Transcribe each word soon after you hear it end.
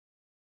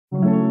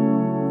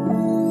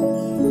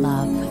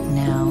love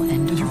now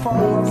and Did you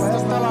follow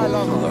last time I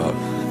love? Love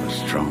is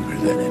stronger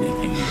than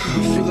anything.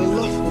 You feel in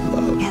love?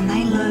 Love. And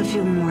I love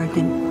you more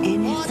than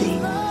anything.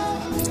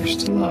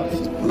 There's still love.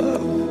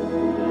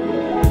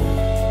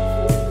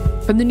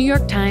 From the New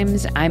York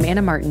Times, I'm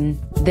Anna Martin.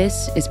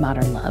 This is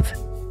Modern Love.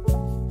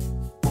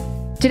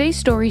 Today's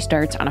story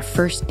starts on a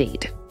first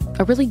date,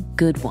 a really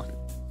good one.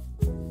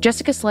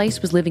 Jessica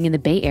Slice was living in the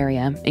Bay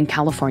Area in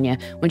California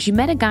when she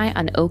met a guy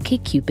on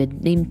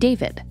OkCupid named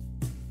David.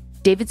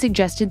 David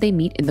suggested they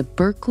meet in the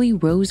Berkeley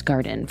Rose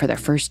Garden for their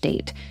first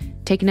date.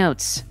 Take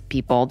notes,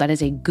 people. That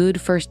is a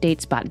good first date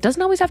spot. It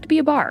doesn't always have to be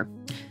a bar.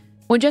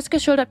 When Jessica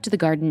showed up to the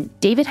garden,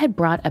 David had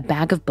brought a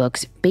bag of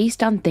books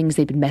based on things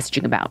they'd been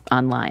messaging about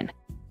online.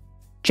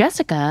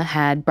 Jessica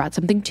had brought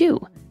something too.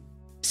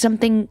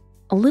 Something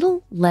a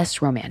little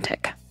less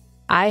romantic.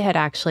 I had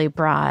actually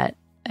brought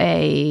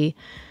a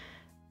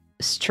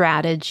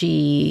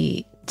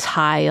strategy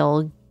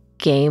tile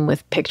game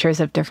with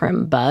pictures of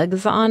different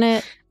bugs on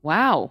it.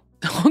 Wow.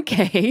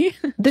 Okay.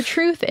 The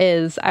truth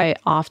is, I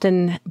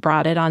often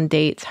brought it on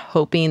dates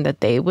hoping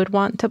that they would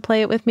want to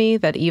play it with me,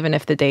 that even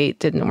if the date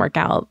didn't work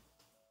out,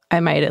 I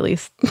might at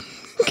least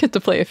get to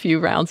play a few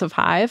rounds of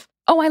Hive.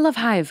 Oh, I love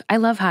Hive. I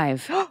love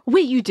Hive.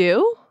 Wait, you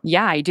do?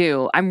 Yeah, I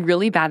do. I'm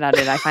really bad at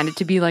it. I find it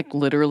to be like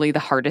literally the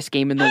hardest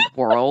game in the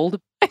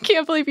world. I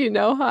can't believe you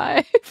know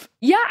Hive.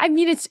 Yeah, I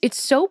mean, it's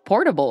so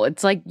portable.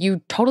 It's like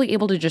you totally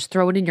able to just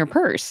throw it in your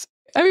purse.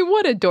 I mean,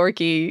 what a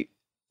dorky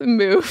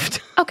move.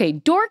 Okay,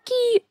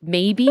 dorky,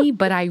 maybe,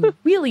 but I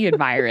really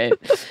admire it.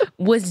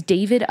 Was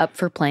David up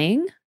for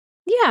playing?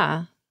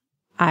 Yeah.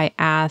 I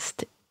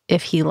asked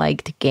if he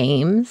liked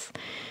games,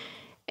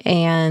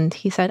 and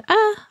he said,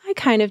 I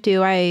kind of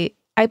do. I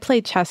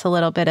played chess a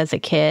little bit as a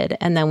kid,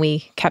 and then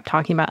we kept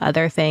talking about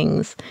other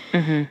things.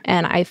 Mm-hmm.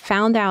 And I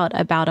found out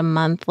about a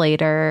month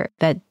later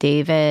that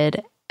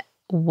David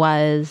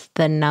was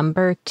the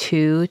number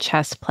 2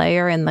 chess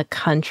player in the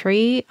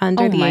country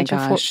under the age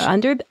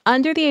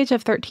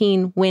of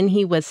 13 when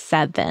he was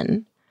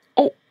 7.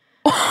 Oh.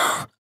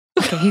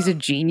 Okay, he's a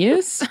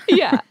genius?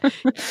 Yeah.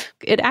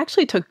 It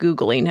actually took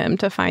Googling him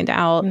to find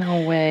out.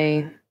 No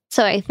way.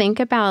 So I think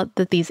about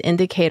that these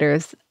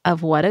indicators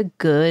of what a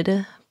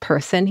good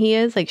person he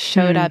is, like,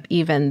 showed up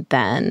even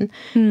then.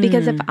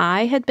 Because if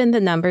I had been the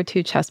number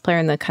 2 chess player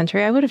in the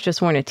country, I would have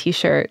just worn a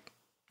t-shirt.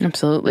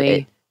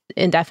 Absolutely.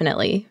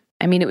 Indefinitely.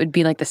 I mean, it would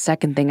be like the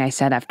second thing I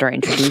said after I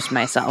introduced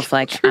myself.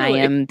 Like,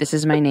 this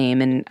is my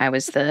name, and I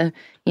was the,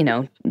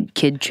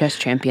 kid chess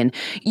champion.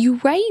 You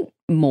write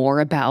more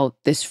about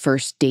this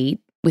first date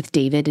with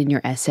David in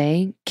your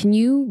essay. Can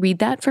you read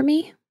that for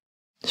me?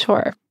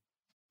 Sure.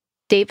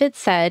 David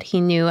said he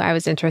knew I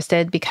was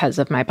interested because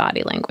of my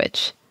body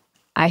language.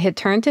 I had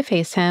turned to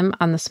face him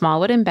on the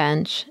small wooden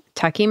bench,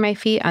 tucking my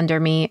feet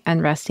under me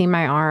and resting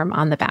my arm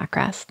on the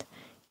backrest.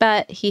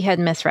 But he had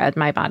misread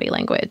my body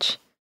language.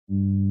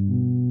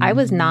 I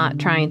was not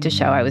trying to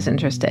show I was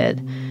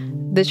interested.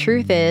 The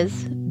truth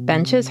is,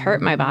 benches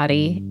hurt my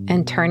body,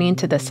 and turning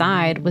to the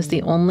side was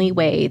the only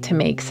way to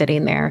make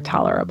sitting there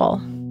tolerable.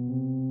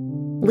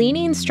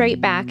 Leaning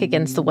straight back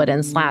against the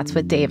wooden slats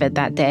with David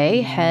that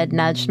day had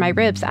nudged my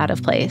ribs out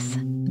of place.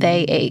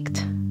 They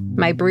ached.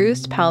 My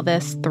bruised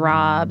pelvis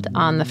throbbed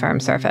on the firm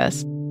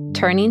surface.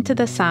 Turning to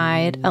the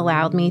side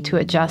allowed me to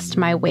adjust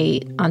my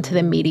weight onto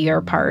the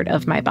meatier part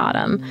of my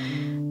bottom.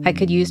 I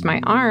could use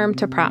my arm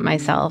to prop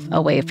myself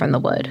away from the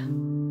wood.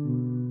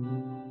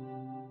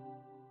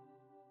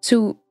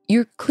 So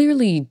you're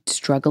clearly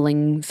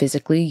struggling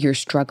physically. You're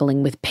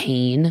struggling with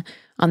pain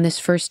on this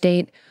first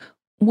date.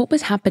 What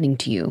was happening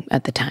to you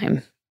at the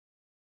time?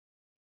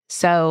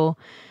 So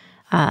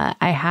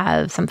I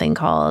have something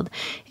called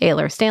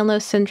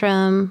Ehlers-Danlos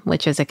syndrome,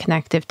 which is a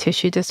connective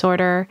tissue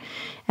disorder.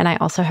 And I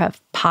also have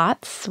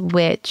POTS,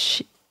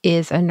 which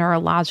is a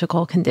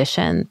neurological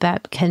condition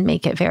that can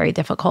make it very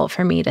difficult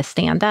for me to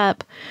stand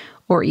up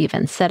or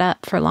even sit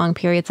up for long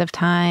periods of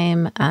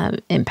time,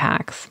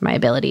 impacts my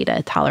ability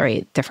to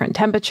tolerate different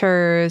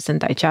temperatures and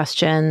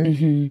digestion.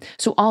 Mm-hmm.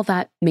 So all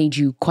that made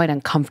you quite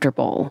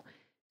uncomfortable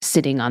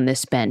sitting on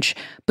this bench,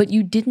 but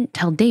you didn't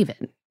tell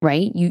David,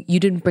 right? You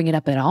didn't bring it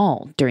up at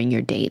all during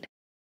your date.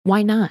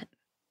 Why not?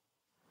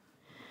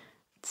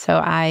 So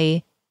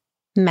I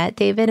met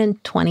David in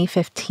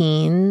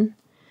 2015,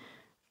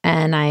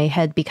 and I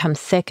had become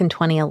sick in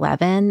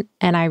 2011,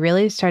 and I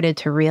really started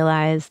to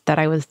realize that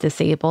I was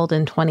disabled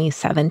in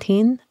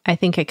 2017. I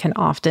think it can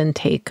often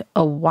take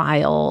a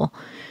while,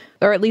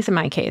 or at least in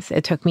my case,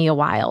 it took me a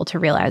while to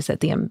realize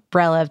that the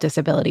umbrella of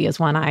disability is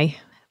one I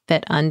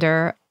fit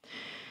under.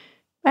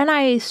 And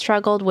I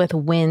struggled with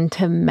when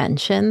to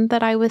mention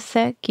that I was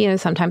sick.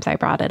 Sometimes I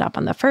brought it up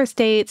on the first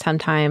date.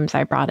 Sometimes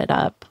I brought it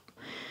up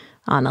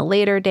on a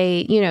later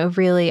date.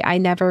 Really, I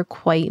never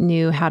quite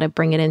knew how to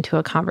bring it into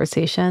a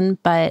conversation.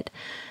 But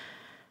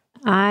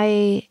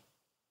I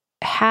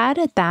had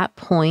at that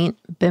point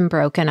been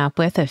broken up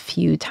with a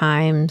few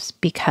times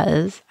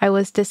because I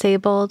was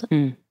disabled.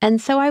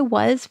 And so I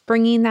was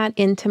bringing that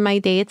into my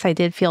dates. I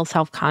did feel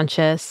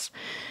self-conscious.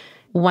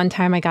 One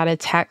time I got a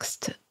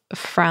text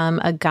from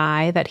a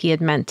guy that he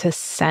had meant to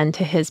send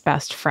to his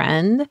best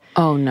friend.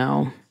 Oh,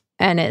 no.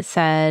 And it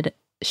said,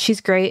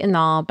 "She's great and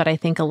all, but I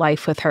think a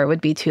life with her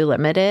would be too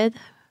limited."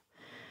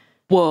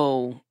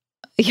 Whoa.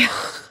 Yeah.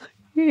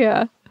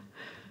 Yeah.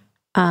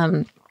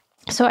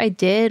 So I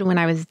did, when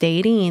I was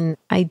dating,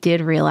 I did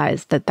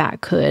realize that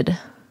that could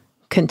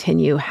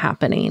continue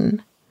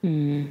happening.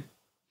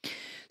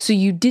 So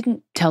you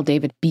didn't tell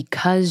David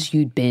because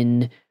you'd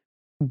been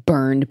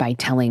burned by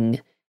telling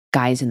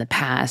guys in the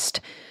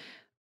past.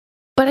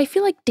 But I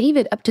feel like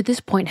David, up to this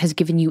point, has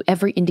given you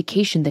every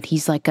indication that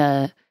he's like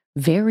a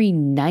very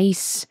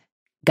nice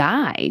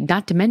guy,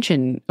 not to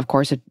mention, of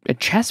course, a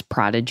chess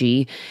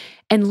prodigy.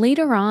 And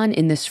later on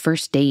in this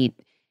first date,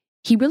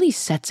 he really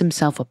sets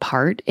himself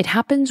apart. It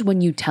happens when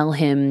you tell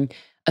him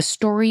a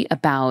story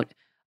about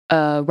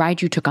a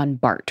ride you took on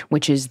BART,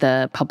 which is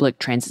the public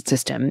transit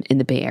system in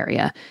the Bay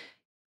Area.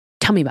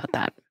 Tell me about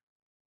that.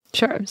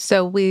 Sure.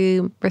 So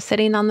we were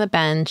sitting on the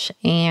bench,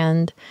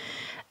 and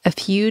a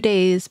few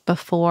days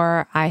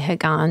before I had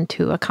gone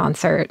to a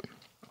concert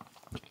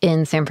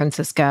in San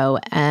Francisco,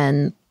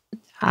 and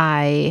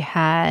I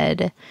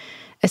had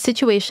a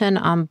situation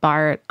on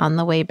BART on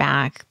the way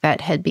back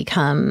that had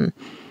become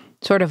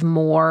sort of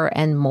more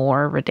and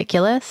more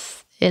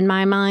ridiculous in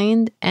my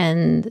mind.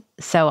 And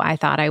so I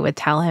thought I would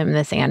tell him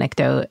this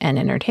anecdote and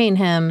entertain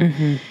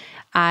him.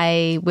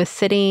 I was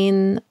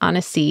sitting on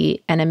a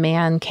seat, and a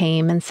man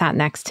came and sat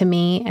next to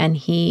me, and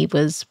he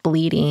was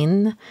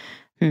bleeding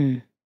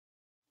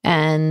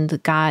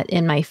and got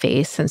in my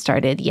face and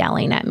started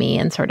yelling at me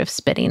and sort of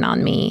spitting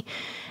on me.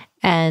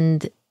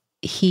 And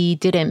he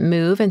didn't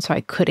move, and so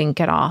I couldn't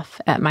get off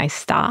at my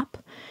stop.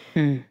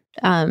 And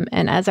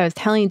as I was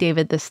telling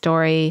David the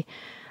story,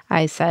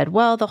 I said,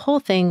 well, the whole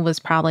thing was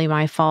probably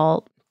my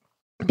fault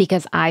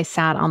because I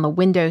sat on the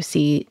window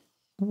seat,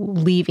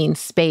 leaving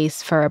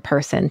space for a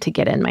person to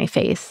get in my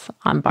face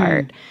on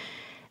BART.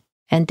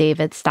 And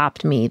David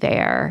stopped me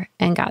there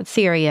and got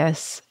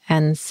serious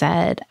and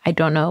said, "I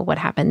don't know what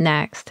happened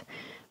next,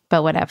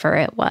 but whatever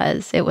it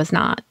was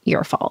not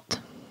your fault."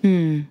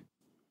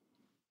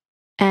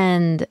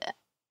 And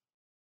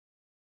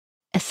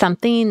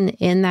something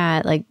in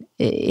that, like,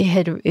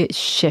 it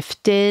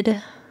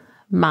shifted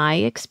my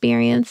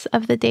experience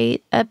of the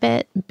date a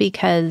bit,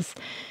 because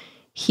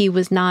he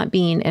was not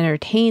being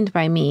entertained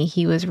by me.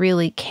 He was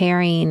really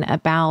caring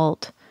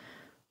about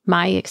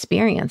my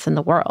experience in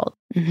the world.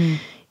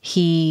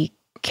 He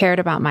cared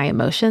about my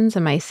emotions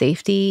and my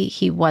safety.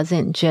 He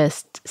wasn't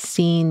just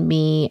seeing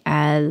me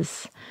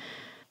as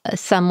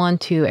someone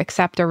to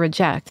accept or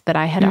reject, that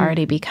I had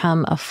already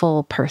become a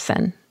full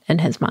person in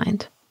his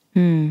mind.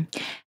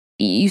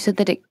 You said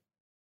that it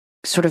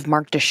sort of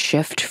marked a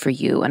shift for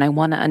you, and I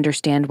want to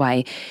understand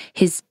why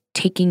his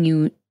taking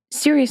you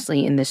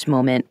seriously in this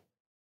moment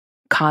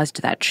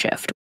caused that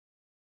shift.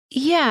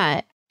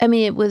 Yeah. I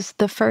mean, it was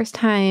the first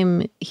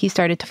time he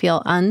started to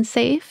feel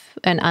unsafe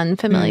and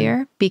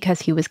unfamiliar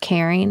because he was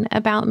caring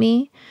about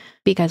me,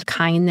 because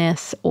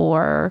kindness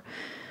or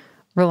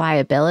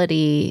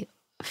reliability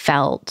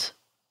felt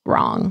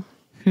wrong.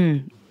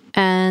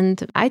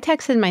 And I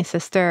texted my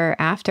sister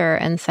after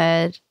and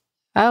said,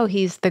 "Oh,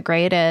 he's the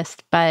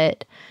greatest,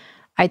 but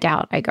I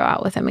doubt I go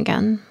out with him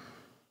again."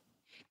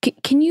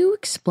 Can you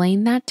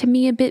explain that to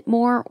me a bit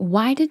more?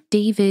 Why did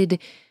David,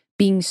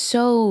 being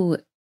so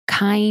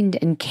kind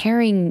and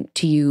caring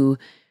to you,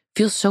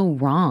 feel so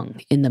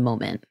wrong in the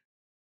moment?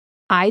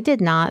 I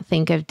did not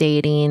think of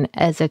dating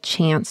as a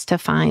chance to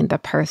find the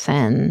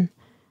person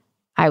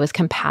I was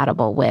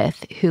compatible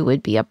with who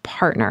would be a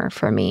partner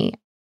for me.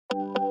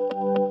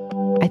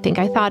 I think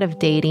I thought of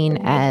dating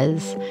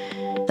as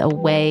a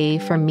way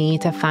for me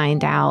to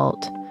find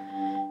out,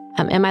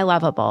 am I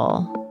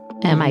lovable?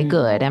 Am I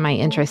good? Am I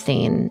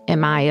interesting?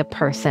 Am I a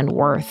person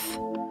worth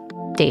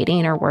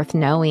dating or worth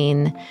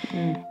knowing?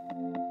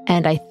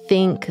 And I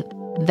think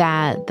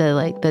that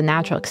the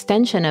natural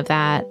extension of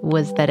that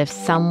was that if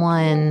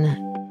someone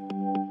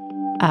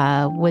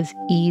was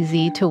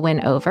easy to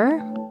win over,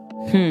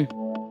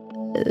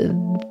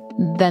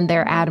 then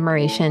their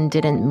admiration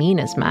didn't mean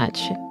as much.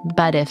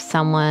 But if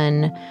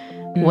someone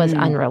was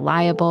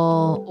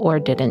unreliable or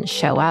didn't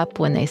show up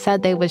when they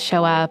said they would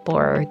show up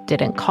or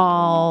didn't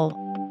call,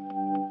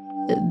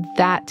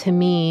 that to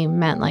me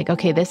meant like,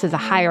 okay, this is a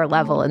higher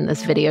level in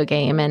this video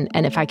game. And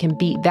if I can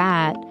beat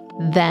that,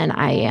 then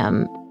I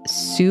am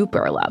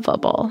super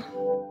lovable.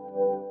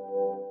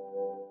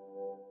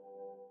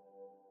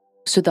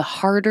 So the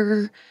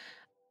harder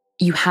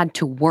you had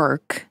to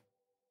work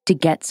to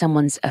get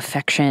someone's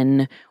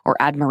affection or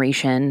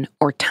admiration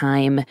or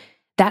time,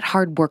 that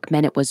hard work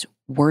meant it was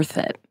worth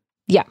it.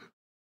 Yeah.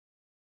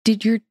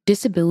 Did your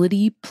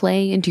disability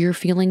play into your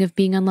feeling of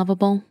being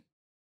unlovable?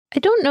 I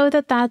don't know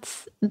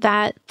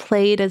that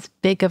played as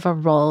big of a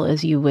role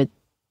as you would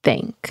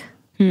think.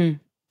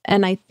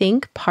 And I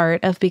think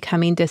part of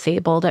becoming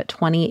disabled at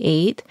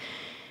 28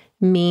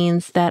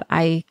 means that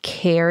I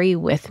carry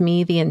with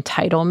me the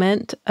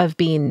entitlement of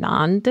being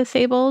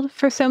non-disabled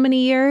for so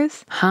many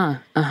years.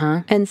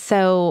 And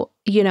so,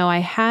 I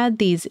had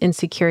these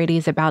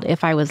insecurities about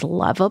if I was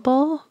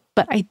lovable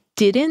but I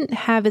didn't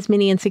have as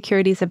many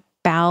insecurities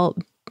about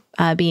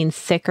being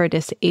sick or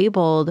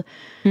disabled.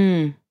 I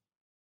don't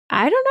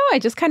know. I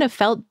just kind of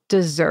felt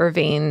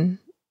deserving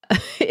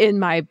in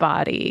my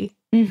body.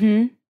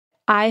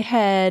 I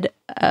had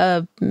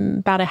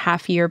about a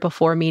half year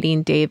before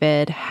meeting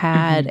David,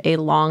 had a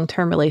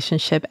long-term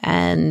relationship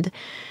end.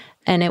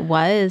 And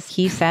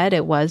he said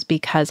it was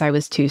because I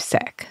was too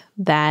sick,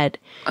 that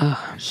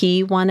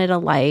he wanted a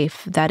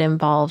life that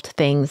involved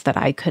things that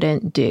I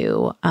couldn't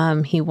do.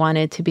 He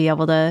wanted to be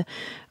able to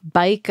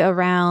bike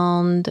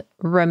around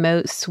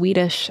remote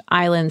Swedish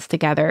islands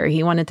together.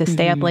 He wanted to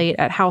stay up late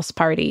at house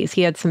parties.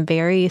 He had some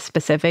very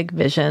specific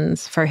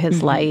visions for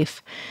his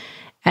life.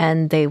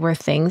 And they were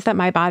things that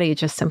my body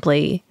just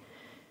simply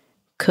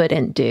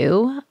couldn't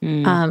do.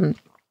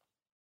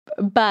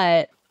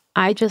 But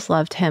I just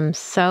loved him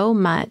so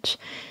much.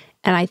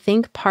 And I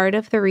think part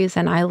of the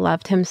reason I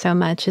loved him so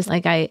much is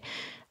like I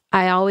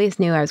always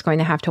knew I was going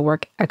to have to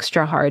work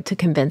extra hard to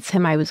convince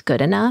him I was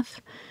good enough.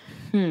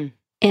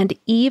 And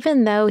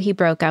even though he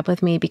broke up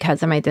with me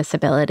because of my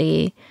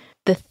disability,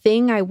 the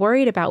thing I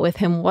worried about with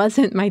him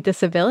wasn't my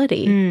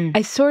disability.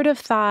 I sort of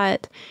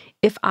thought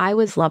if I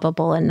was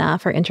lovable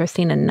enough or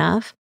interesting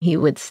enough, he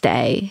would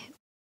stay.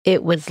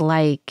 It was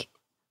like,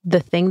 the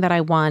thing that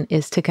I want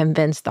is to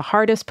convince the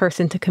hardest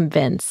person to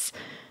convince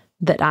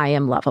that I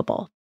am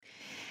lovable.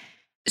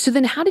 So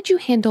then how did you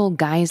handle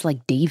guys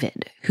like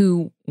David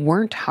who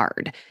weren't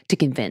hard to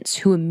convince,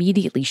 who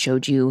immediately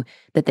showed you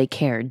that they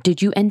cared?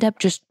 Did you end up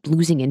just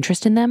losing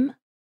interest in them?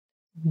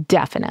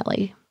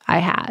 Definitely, I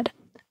had.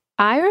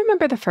 I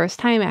remember the first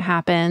time it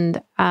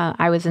happened,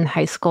 I was in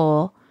high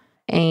school,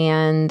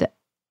 and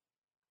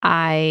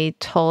I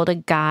told a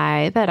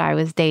guy that I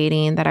was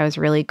dating that I was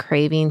really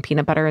craving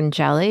peanut butter and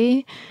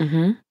jelly.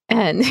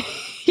 And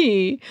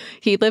he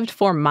lived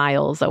 4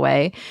 miles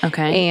away.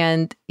 Okay.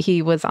 And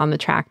he was on the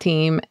track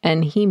team,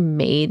 and he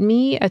made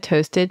me a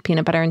toasted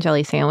peanut butter and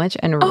jelly sandwich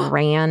and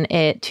ran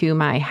it to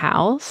my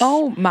house.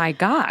 Oh my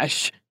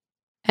gosh.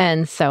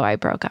 And so I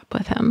broke up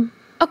with him.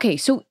 Okay,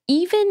 so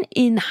even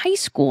in high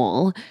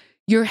school,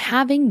 you're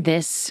having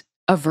this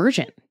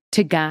aversion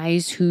to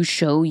guys who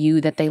show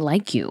you that they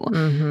like you.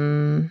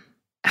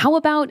 How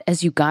about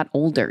as you got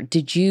older?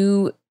 Did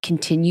you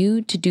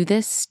continue to do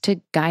this to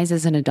guys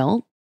as an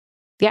adult?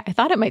 Yeah, I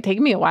thought it might take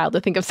me a while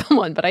to think of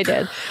someone, but I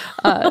did.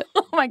 Oh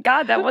my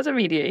God, that was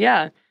immediate.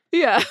 Yeah.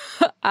 Yeah.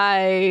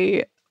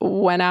 I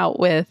went out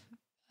with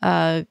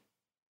a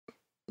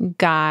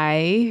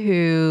guy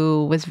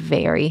who was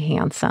very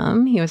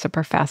handsome. He was a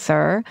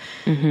professor,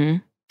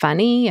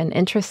 funny and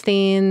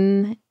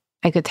interesting.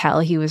 I could tell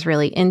he was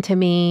really into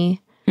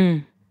me.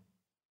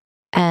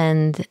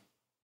 And,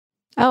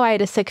 I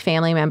had a sick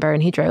family member,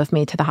 and he drove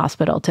me to the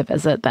hospital to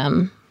visit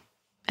them.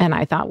 And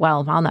I thought,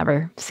 well, I'll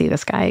never see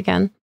this guy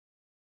again.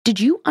 Did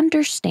you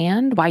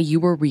understand why you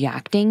were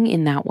reacting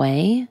in that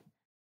way?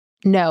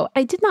 No,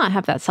 I did not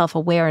have that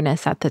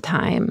self-awareness at the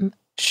time.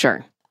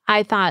 Sure.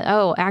 I thought,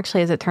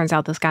 actually, as it turns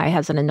out, this guy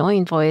has an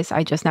annoying voice.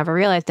 I just never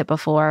realized it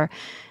before.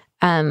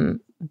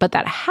 But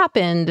that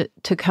happened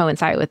to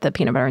coincide with the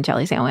peanut butter and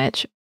jelly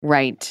sandwich.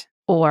 Right.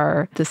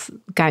 Or this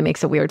guy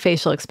makes a weird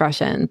facial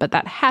expression, but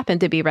that happened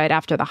to be right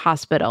after the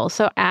hospital.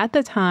 So at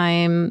the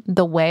time,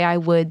 the way I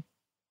would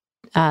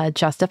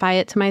justify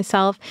it to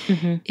myself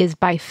is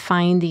by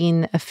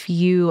finding a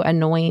few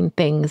annoying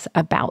things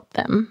about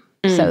them.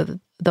 So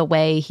the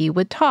way he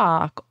would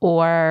talk,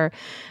 or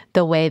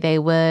the way they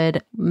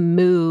would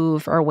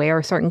move or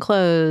wear certain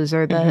clothes,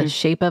 or the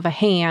shape of a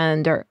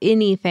hand, or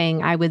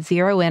anything, I would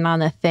zero in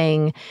on a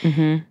thing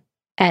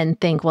and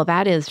think, well,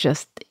 that is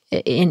just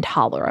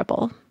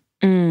intolerable.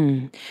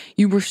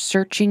 You were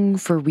searching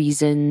for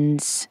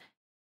reasons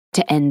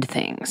to end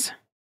things.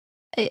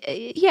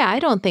 Yeah, I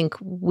don't think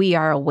we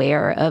are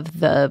aware of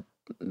the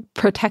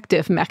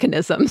protective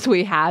mechanisms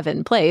we have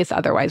in place.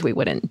 Otherwise, we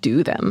wouldn't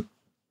do them.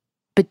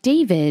 But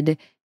David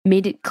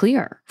made it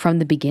clear from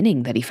the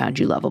beginning that he found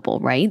you lovable,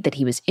 right? That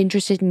he was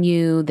interested in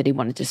you, that he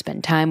wanted to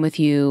spend time with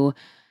you.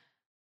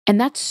 And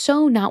that's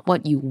so not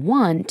what you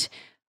want,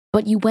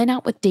 but you went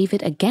out with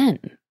David again.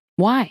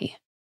 Why?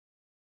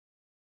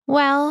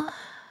 Well,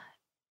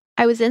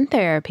 I was in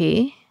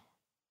therapy,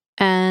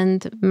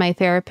 and my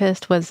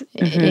therapist was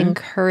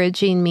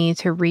encouraging me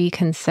to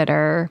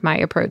reconsider my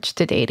approach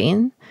to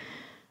dating.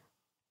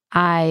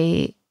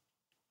 I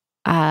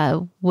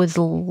was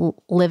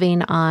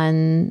living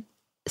on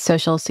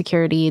Social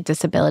Security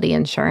disability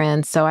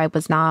insurance, so I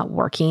was not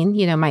working.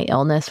 My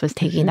illness was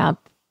taking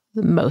up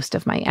most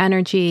of my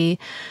energy.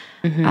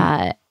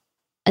 And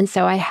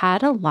so I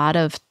had a lot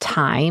of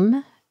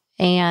time.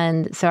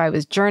 And so I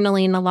was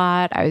journaling a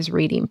lot. I was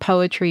reading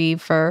poetry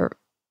for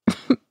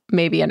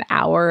maybe an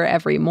hour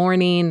every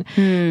morning.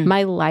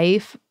 My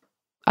life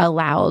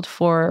allowed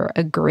for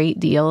a great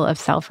deal of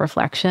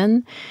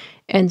self-reflection.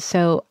 And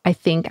so I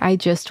think I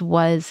just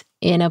was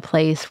in a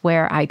place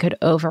where I could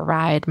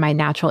override my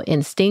natural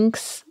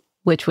instincts,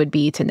 which would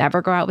be to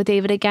never go out with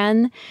David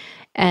again,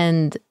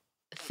 and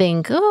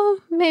think,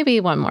 maybe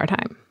one more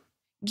time.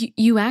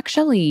 You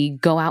actually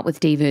go out with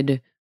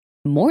David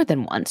more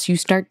than once. You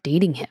start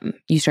dating him.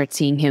 You start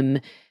seeing him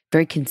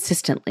very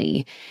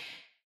consistently.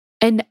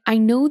 And I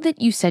know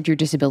that you said your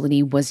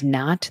disability was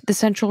not the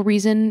central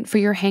reason for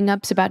your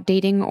hangups about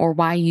dating or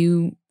why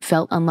you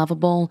felt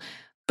unlovable,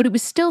 but it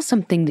was still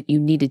something that you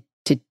needed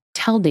to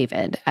tell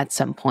David at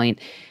some point.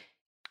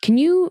 Can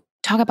you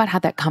talk about how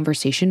that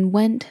conversation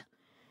went?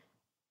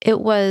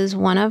 It was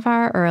one of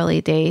our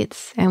early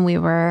dates, and we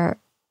were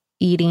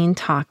eating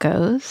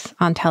tacos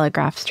on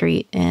Telegraph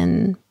Street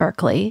in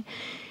Berkeley.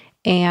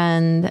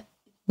 And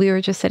we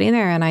were just sitting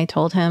there, and I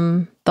told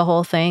him the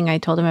whole thing. I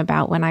told him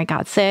about when I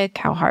got sick,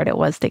 how hard it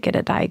was to get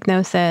a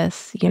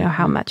diagnosis,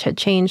 how much had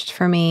changed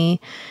for me.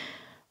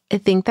 I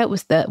think that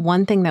was the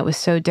one thing that was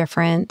so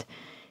different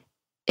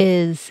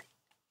is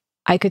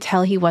I could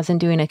tell he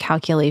wasn't doing a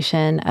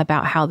calculation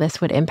about how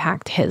this would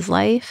impact his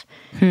life.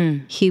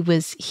 He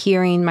was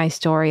hearing my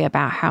story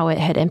about how it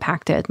had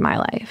impacted my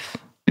life.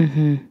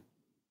 Mm-hmm.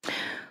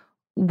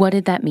 What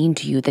did that mean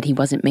to you that he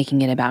wasn't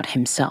making it about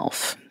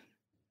himself?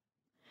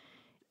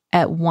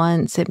 At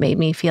once, it made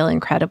me feel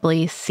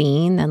incredibly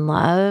seen and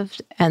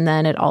loved. And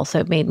then it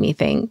also made me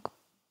think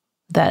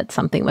that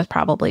something was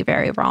probably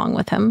very wrong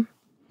with him.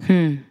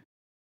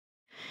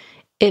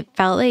 It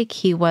felt like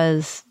he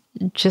was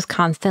just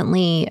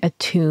constantly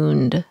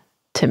attuned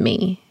to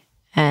me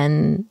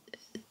and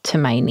to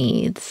my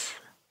needs.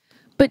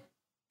 But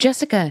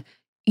Jessica,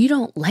 you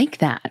don't like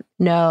that.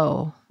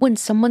 No. When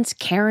someone's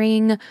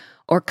caring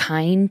or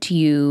kind to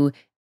you,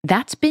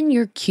 that's been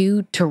your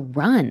cue to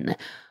run.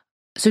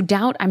 So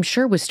doubt, I'm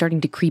sure, was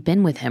starting to creep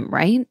in with him,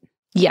 right?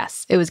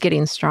 Yes, it was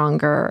getting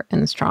stronger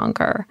and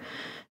stronger.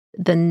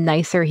 The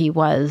nicer he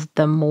was,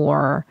 the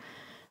more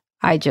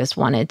I just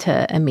wanted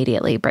to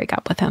immediately break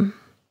up with him.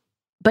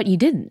 But you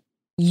didn't.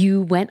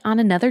 You went on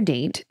another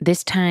date,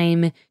 this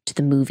time to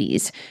the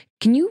movies.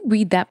 Can you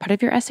read that part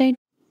of your essay?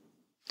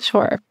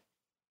 Sure.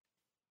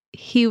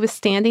 He was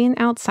standing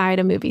outside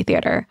a movie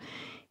theater.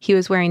 He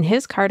was wearing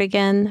his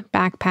cardigan,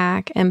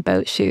 backpack, and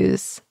boat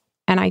shoes,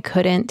 and I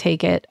couldn't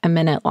take it a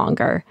minute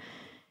longer.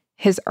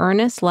 His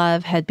earnest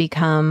love had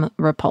become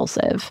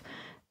repulsive.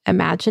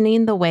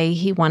 Imagining the way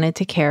he wanted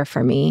to care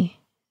for me,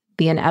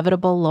 the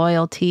inevitable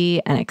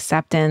loyalty and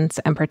acceptance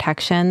and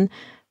protection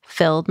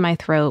filled my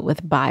throat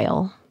with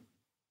bile.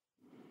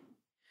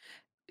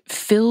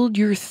 Filled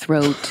your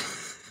throat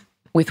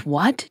with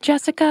what,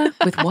 Jessica?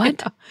 With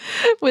what?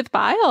 With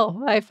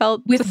bile. I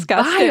felt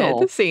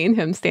disgusted seeing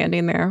him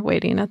standing there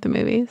waiting at the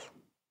movies.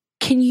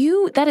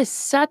 That is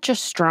such a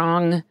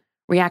strong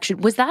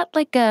reaction. Was that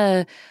like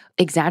a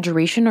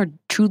exaggeration, or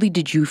truly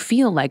did you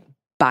feel like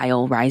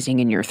bile rising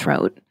in your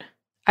throat?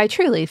 I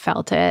truly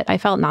felt it. I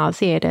felt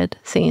nauseated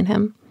seeing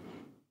him.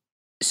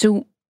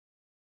 So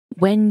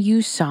when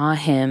you saw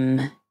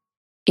him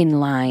in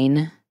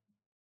line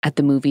at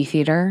the movie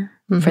theater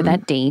for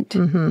that date,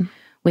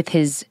 with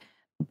his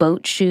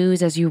boat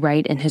shoes, as you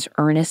write, and his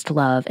earnest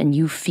love, and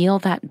you feel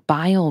that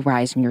bile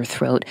rise in your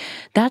throat,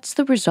 that's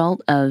the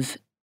result of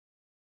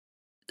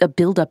a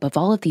buildup of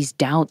all of these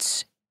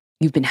doubts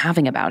you've been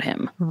having about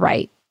him.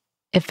 Right.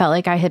 It felt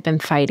like I had been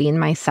fighting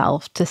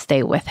myself to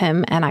stay with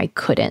him, and I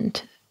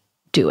couldn't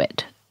do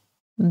it.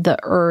 The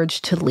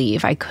urge to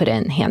leave, I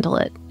couldn't handle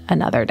it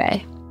another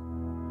day.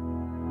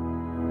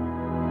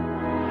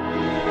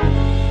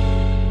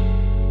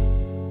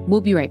 We'll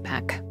be right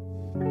back.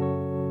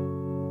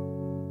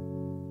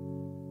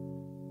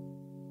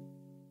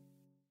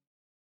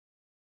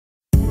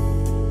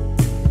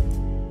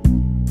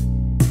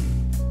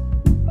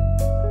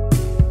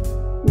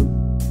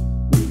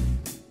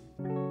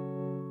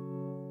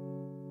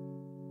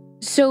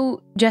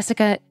 So,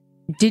 Jessica,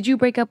 did you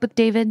break up with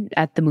David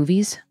at the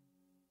movies?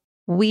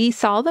 We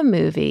saw the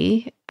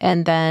movie,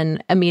 and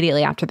then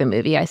immediately after the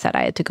movie, I said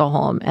I had to go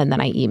home, and then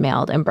I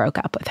emailed and broke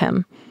up with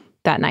him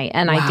that night.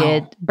 And I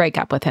did break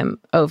up with him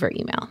over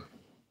email.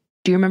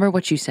 Do you remember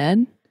what you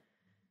said?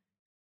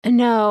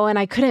 No, and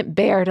I couldn't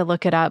bear to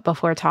look it up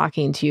before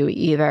talking to you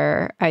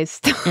either. I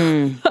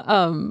still,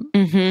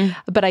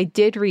 but I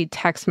did read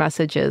text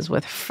messages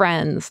with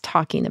friends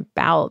talking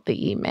about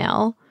the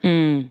email.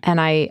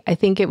 And I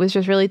think it was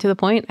just really to the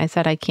point. I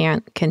said, I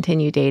can't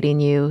continue dating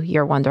you.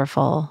 You're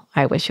wonderful.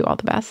 I wish you all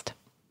the best.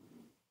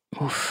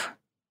 Oof.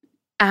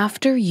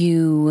 After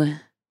you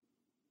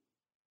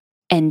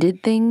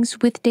ended things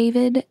with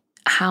David,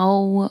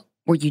 how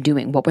were you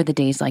doing? What were the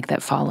days like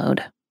that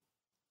followed?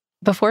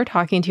 Before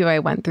talking to you, I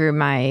went through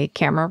my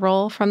camera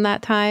roll from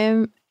that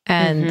time.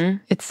 And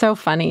it's so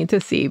funny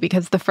to see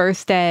because the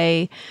first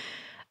day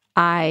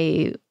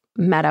I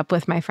met up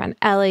with my friend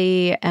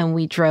Ellie and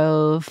we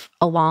drove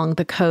along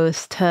the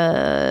coast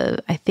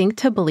to, I think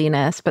to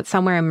Bolinas, but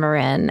somewhere in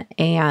Marin.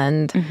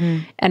 And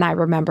I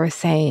remember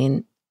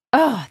saying,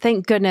 oh,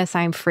 thank goodness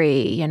I'm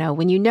free. You know,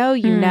 when you know,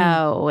 you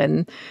know,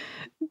 and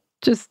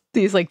just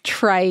these like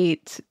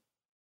trite,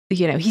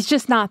 he's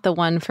just not the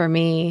one for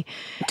me.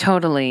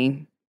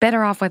 Totally.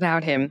 Better off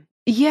without him.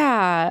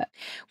 Yeah.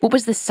 What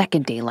was the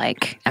second day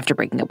like after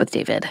breaking up with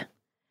David?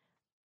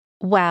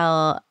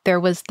 Well, there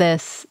was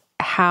this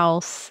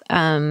house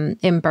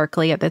in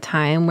Berkeley at the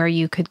time where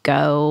you could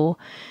go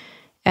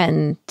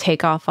and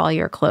take off all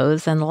your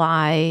clothes and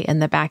lie in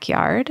the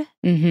backyard.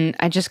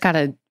 I just got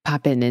to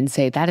pop in and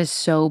say that is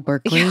so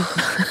Berkeley.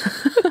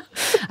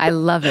 I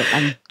love it.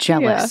 I'm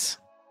jealous.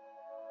 Yeah.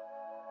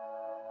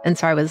 And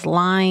so I was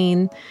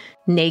lying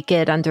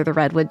naked under the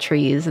redwood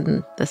trees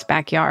in this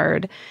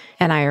backyard.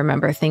 And I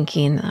remember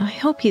thinking, I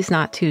hope he's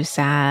not too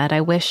sad.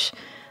 I wish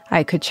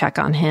I could check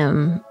on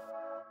him.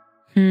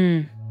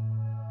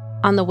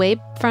 On the way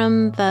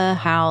from the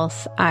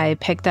house, I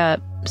picked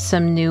up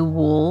some new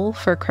wool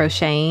for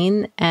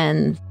crocheting.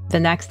 And the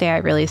next day I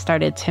really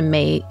started to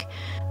make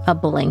a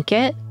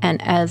blanket.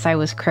 And as I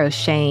was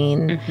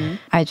crocheting,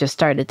 I just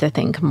started to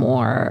think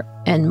more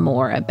and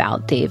more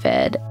about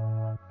David.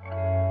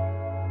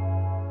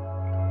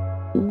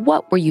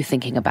 What were you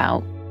thinking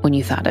about when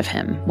you thought of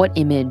him? What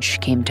image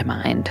came to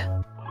mind?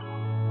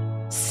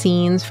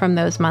 Scenes from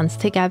those months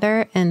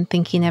together and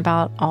thinking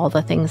about all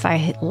the things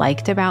I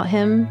liked about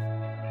him.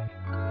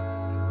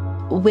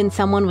 When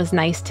someone was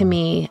nice to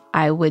me,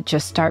 I would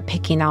just start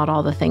picking out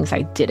all the things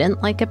I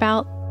didn't like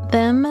about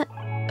them.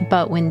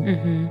 But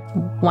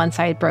once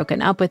I had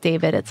broken up with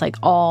David, it's like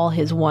all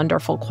his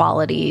wonderful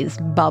qualities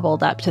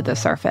bubbled up to the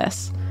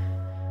surface.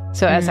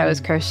 So as I was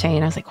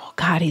crocheting, I was like, oh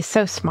God, he's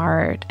so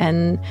smart.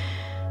 And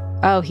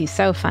oh, he's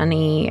so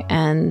funny.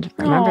 And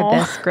remember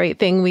this great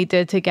thing we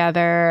did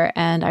together.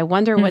 And I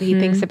wonder what he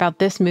thinks about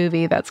this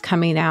movie that's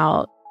coming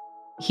out.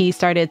 He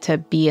started to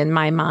be in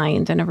my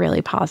mind in a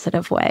really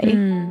positive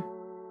way.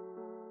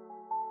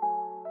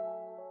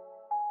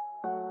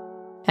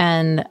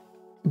 And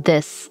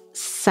this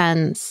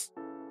sense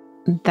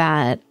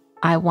that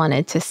I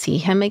wanted to see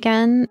him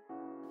again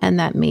and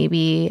that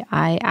maybe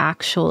I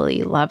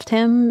actually loved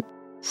him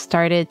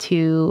started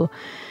to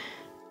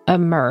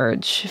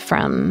emerge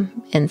from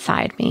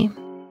inside me.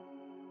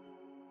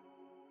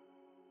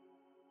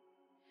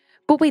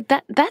 But wait,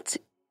 that's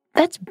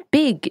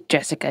big,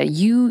 Jessica.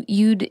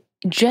 You'd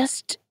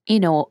just,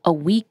 a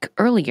week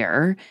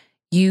earlier,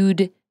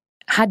 you'd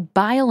had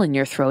bile in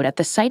your throat at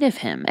the sight of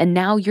him, and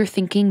now you're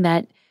thinking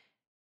that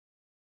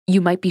you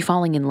might be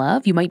falling in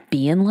love? You might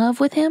be in love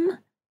with him?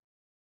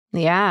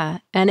 Yeah.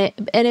 And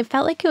it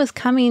felt like it was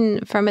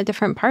coming from a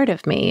different part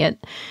of me.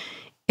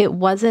 It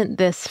wasn't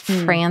this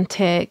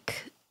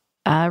frantic,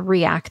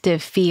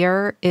 reactive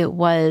fear. It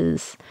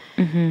was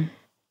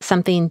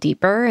something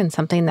deeper and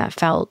something that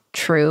felt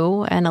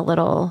true and a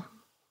little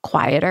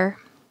quieter.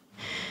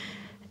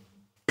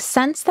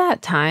 Since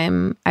that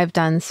time, I've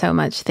done so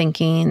much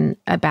thinking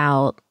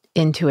about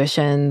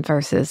intuition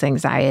versus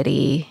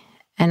anxiety.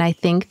 And I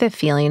think the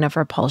feeling of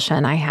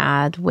repulsion I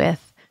had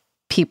with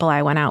people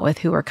I went out with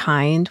who were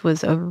kind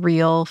was a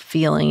real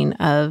feeling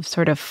of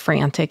sort of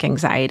frantic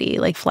anxiety,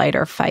 like flight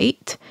or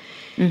fight.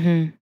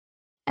 And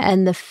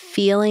the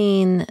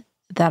feeling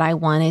that I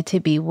wanted to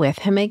be with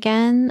him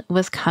again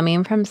was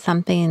coming from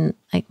something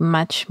like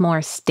much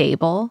more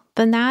stable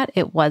than that.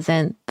 It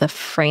wasn't the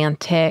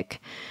frantic,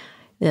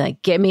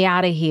 like, get me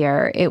out of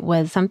here. It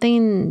was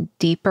something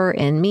deeper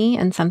in me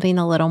and something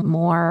a little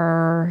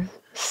more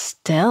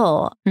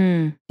still.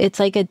 It's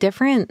like a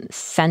different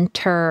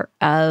center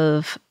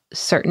of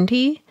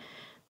certainty.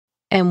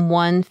 And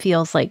one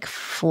feels like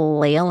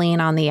flailing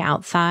on the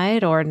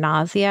outside or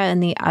nausea,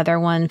 and the other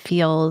one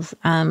feels,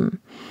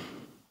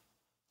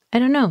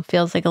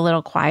 feels like a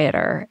little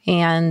quieter.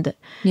 And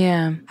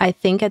I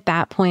think at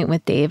that point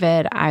with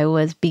David, I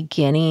was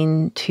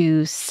beginning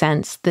to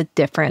sense the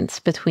difference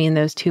between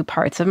those two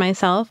parts of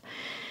myself.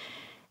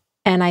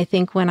 And I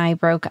think when I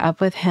broke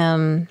up with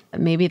him,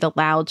 maybe the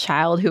loud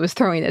child who was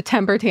throwing a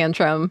temper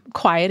tantrum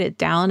quieted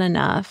down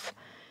enough,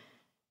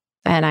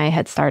 and I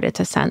had started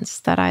to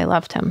sense that I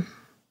loved him.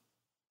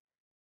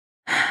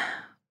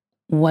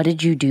 What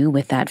did you do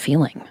with that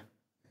feeling?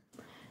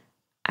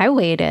 I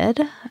waited.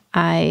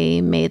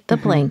 I made the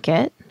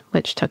blanket,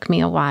 which took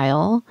me a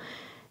while,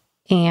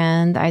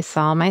 and I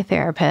saw my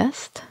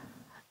therapist,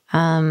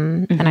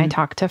 and I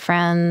talked to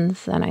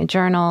friends, and I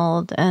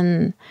journaled,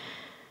 and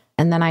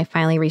then I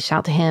finally reached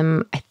out to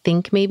him, I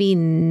think maybe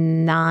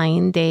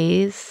 9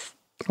 days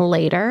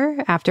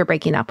later after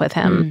breaking up with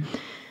him,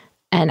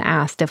 and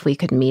asked if we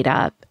could meet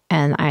up.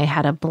 And I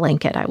had a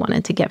blanket I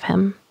wanted to give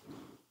him.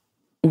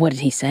 What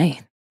did he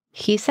say?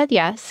 He said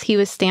yes. He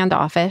was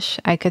standoffish,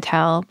 I could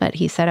tell, but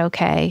he said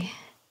okay.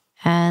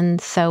 And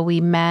so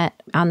we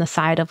met on the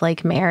side of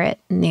Lake Merritt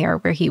near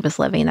where he was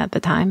living at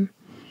the time.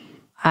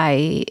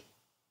 I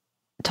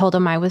told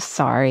him I was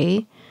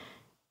sorry.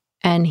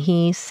 And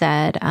he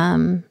said,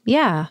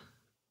 yeah,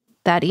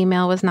 that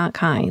email was not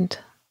kind.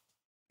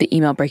 The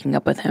email breaking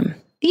up with him?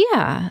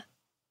 Yeah.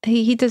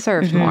 He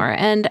deserved more.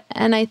 And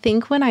I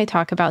think when I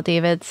talk about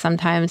David,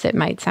 sometimes it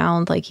might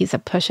sound like he's a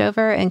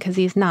pushover, and because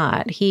he's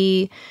not.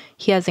 He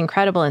has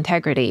incredible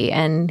integrity,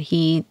 and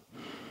he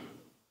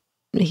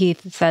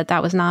said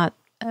that was not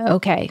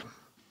okay.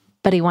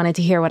 But he wanted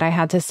to hear what I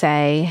had to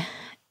say.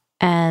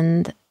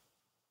 And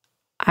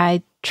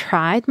I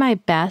tried my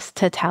best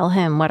to tell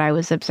him what I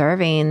was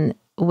observing,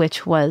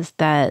 which was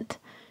that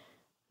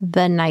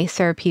the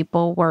nicer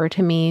people were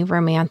to me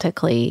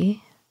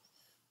romantically,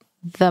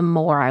 the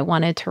more I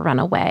wanted to run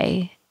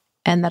away.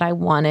 and that I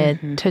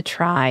wanted to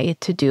try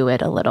to do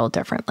it a little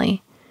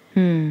differently.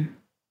 And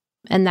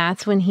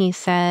that's when he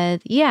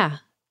said, yeah,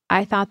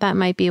 I thought that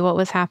might be what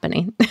was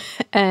happening.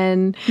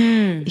 And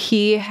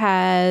he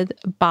had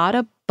bought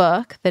a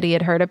book that he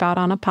had heard about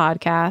on a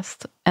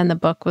podcast, and the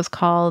book was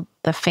called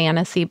The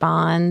Fantasy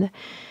Bond.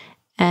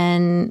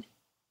 And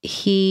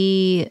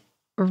he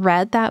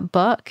read that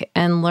book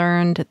and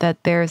learned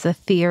that there's a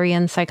theory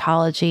in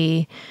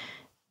psychology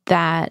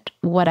that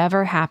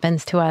whatever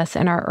happens to us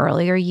in our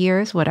earlier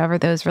years, whatever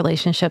those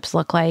relationships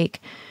look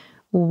like,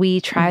 we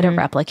try to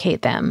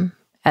replicate them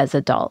as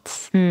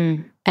adults.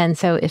 And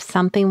so if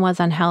something was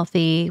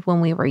unhealthy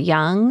when we were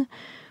young,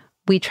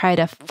 we try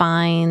to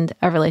find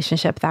a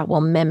relationship that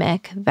will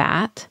mimic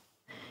that.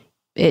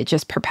 It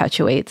just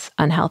perpetuates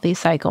unhealthy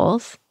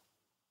cycles.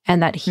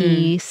 And that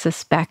he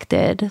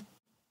suspected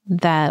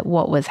that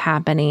what was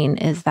happening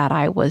is that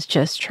I was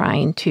just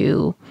trying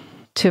to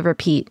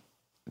repeat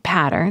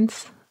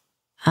patterns.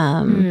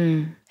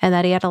 And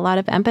that he had a lot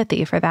of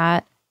empathy for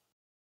that.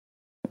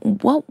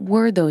 What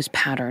were those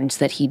patterns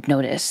that he'd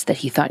noticed that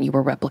he thought you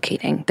were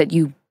replicating, that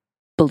you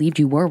believed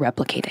you were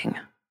replicating?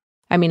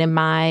 I mean, in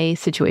my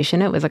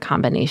situation, it was a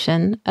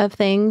combination of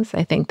things.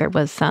 I think there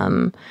was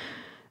some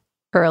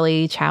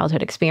early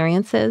childhood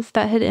experiences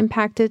that had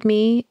impacted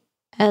me.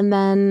 And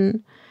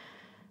then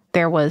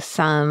there was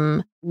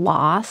some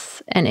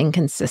loss and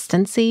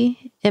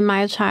inconsistency in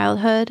my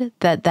childhood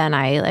that then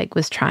I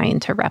was trying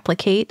to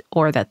replicate,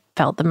 or that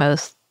felt the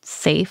most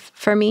safe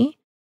for me.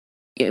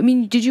 I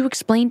mean, did you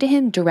explain to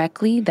him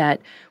directly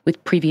that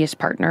with previous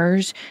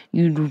partners,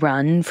 you'd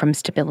run from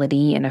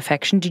stability and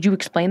affection? Did you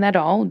explain that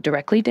all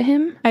directly to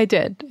him? I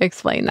did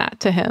explain that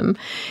to him.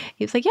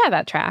 He was like, yeah,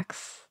 that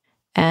tracks.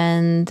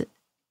 And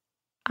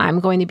I'm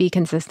going to be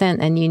consistent,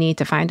 and you need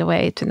to find a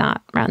way to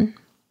not run.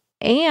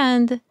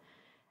 And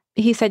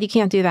he said, you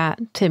can't do that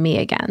to me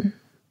again.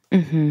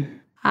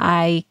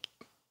 I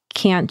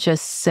can't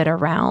just sit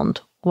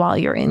around while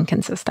you're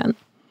inconsistent.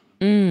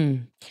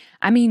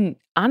 I mean,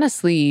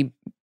 honestly,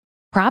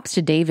 props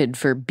to David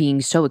for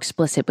being so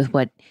explicit with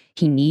what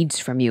he needs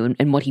from you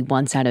and what he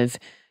wants out of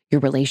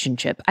your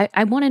relationship.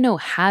 I want to know,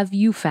 have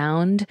you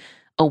found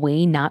a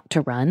way not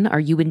to run? Are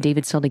you and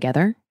David still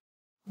together?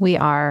 We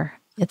are.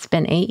 It's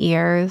been 8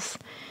 years.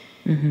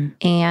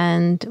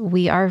 And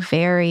we are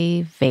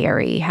very,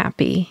 very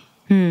happy.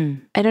 I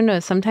don't know.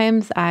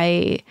 Sometimes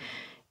I'm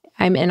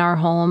in our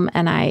home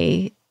and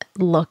I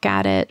look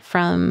at it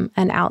from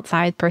an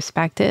outside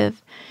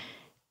perspective,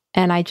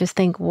 and I just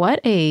think,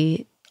 what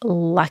a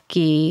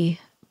lucky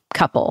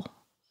couple.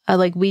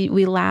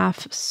 We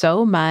laugh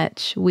so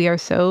much. We are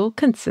so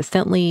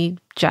consistently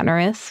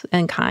generous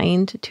and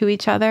kind to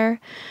each other.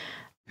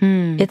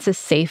 It's a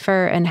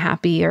safer and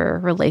happier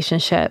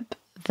relationship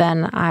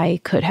than I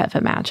could have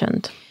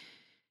imagined.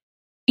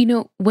 You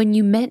know, when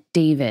you met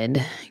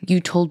David,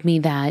 you told me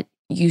that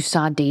you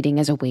saw dating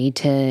as a way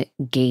to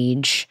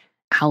gauge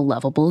how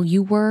lovable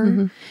you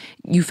were.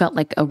 You felt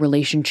like a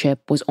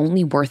relationship was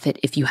only worth it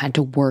if you had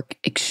to work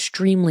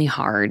extremely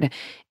hard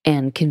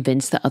and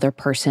convince the other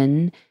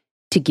person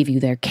to give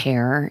you their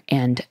care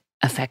and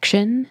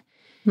affection.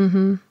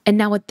 And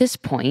now at this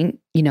point,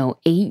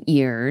 8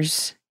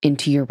 years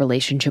into your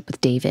relationship with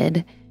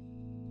David,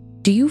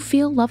 do you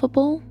feel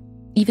lovable,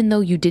 even though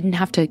you didn't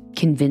have to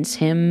convince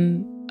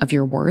him of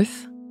your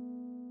worth?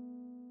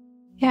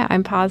 Yeah,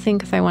 I'm pausing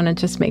because I want to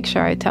just make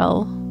sure I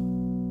tell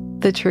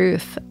the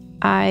truth.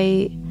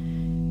 I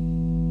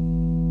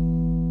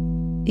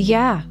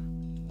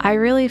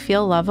really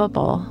feel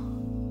lovable.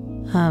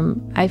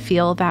 I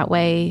feel that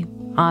way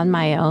on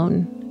my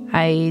own.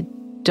 I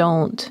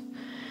don't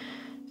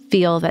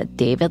feel that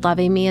David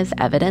loving me is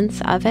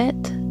evidence of it.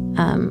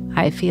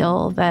 I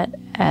feel that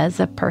as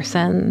a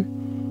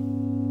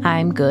person,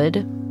 I'm good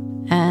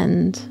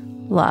and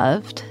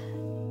loved,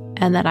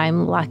 and that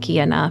I'm lucky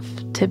enough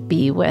to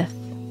be with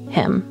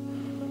him.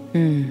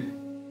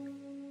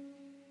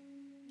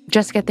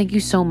 Jessica, thank you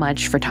so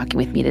much for talking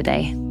with me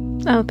today.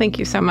 Oh, thank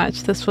you so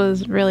much. This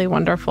was really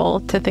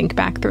wonderful to think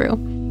back through.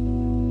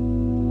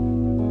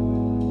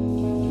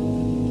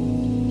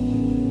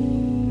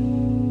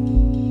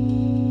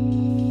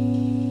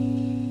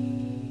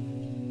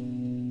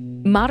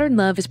 Modern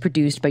Love is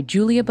produced by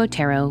Julia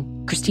Botero,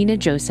 Christina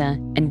Josa,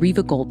 and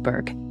Riva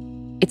Goldberg.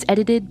 It's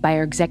edited by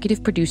our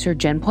executive producer,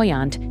 Jen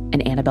Poyant,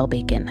 and Annabelle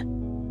Bacon.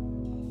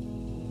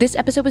 This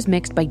episode was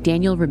mixed by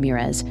Daniel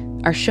Ramirez.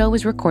 Our show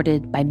was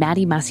recorded by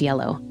Maddie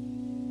Masiello.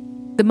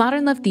 The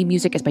Modern Love theme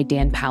music is by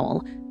Dan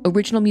Powell.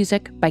 Original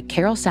music by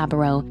Carol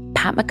Sabaro,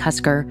 Pat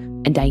McCusker,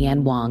 and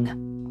Diane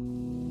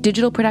Wong.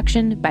 Digital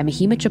production by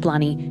Mahima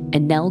Chablani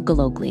and Nell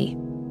Galogli.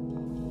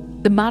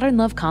 The Modern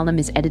Love column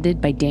is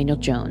edited by Daniel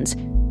Jones.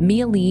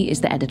 Mia Lee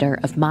is the editor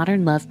of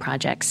Modern Love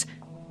Projects.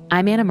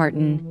 I'm Anna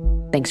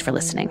Martin. Thanks for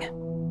listening.